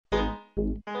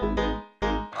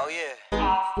Oh yeah.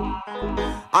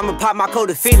 I'ma pop my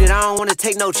co-defendant, I don't wanna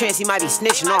take no chance, he might be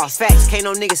snitching. All facts, can't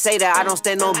no nigga say that I don't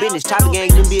stand on business. Chopper gang,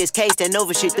 them be his case, that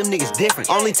Nova shit, them niggas different.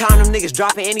 Only time them niggas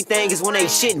dropping anything is when they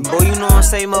shitting. Boy, you know I'm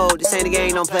same old, this ain't the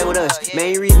gang, don't play with us.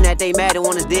 Main reason that they mad and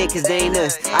want us dead, cause they ain't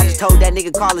us. I just told that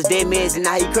nigga call us dead meds, and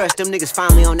now he crushed. Them niggas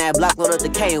finally on that block, load up the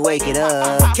K and wake it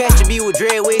up. Catch a B with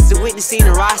dread wigs, the witness scene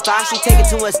and rock star. She taking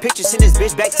too much pictures, send this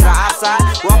bitch back to the outside.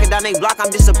 Walking down they block, I'm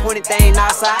disappointed they ain't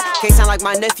outside. Can't sound like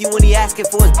my nephew when he asking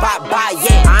for his bye-bye,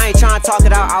 yeah. I ain't trying to talk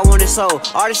it out, I want it so.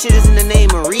 All this shit is in the name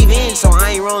of revenge, so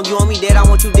I ain't wrong. You want me dead, I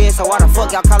want you dead, so why the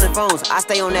fuck y'all calling phones? I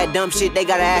stay on that dumb shit, they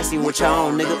gotta ask you what your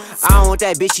own, nigga. I don't want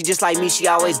that bitch, she just like me, she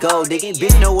always gold digging.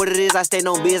 Bitch know what it is, I stay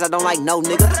on biz, I don't like no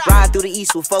nigga. Ride through the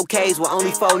east with 4Ks with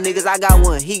only 4 niggas. I got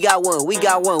one, he got one, we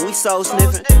got one, we so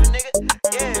sniffin'.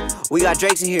 We got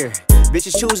Drakes in here,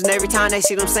 bitches choosing every time they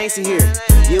see them saints in here.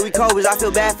 Yeah, we Cobras, I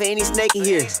feel bad for any snake in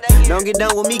here. Don't get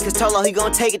done with me, cause Tolo, he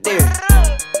gon' take it there.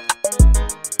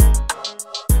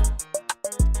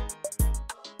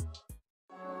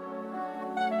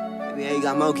 Baby, I ain't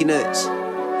got monkey nuts.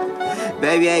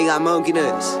 Baby, I ain't got monkey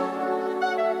nuts.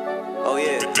 Oh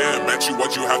yeah. Damn, bet you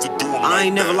what you have to do. I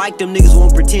ain't never liked them niggas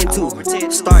won't pretend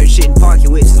to. Start shit in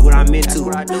parking which is what I'm into.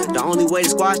 The only way to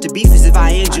squash the beef is if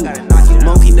I end you.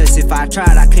 Monkey nuts, if I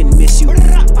tried, I couldn't miss you.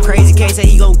 Crazy K say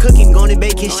he gon' cook him, gonna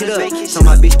bake his shit up. So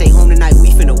my bitch stay home tonight, we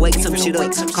finna wake some shit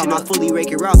up. Call my fully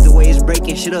rake it off the way it's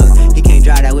breaking shit up. He can't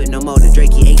drive that whip no more, the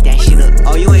Drake, he ate that shit up.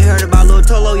 Oh, you ain't heard about Lil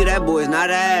Tolo? Yeah, that boy is not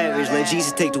average. Let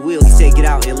Jesus take the wheel, he said get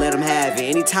out and let him have it.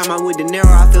 Anytime I'm with De Niro,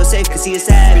 I feel safe cause he a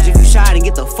savage. If you shy, then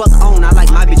get the fuck on, I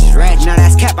like my bitches ratchet. Now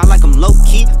that's cap, I like them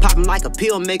low-key. Pop him like a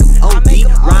pill, make him OD.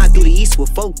 Ride through the east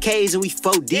with 4Ks and we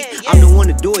 4 deep. I'm the one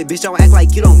to do it, bitch, don't act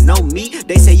like you don't know me.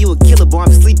 They say you a killer, boy,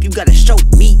 I'm asleep, you gotta show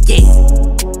me, yeah.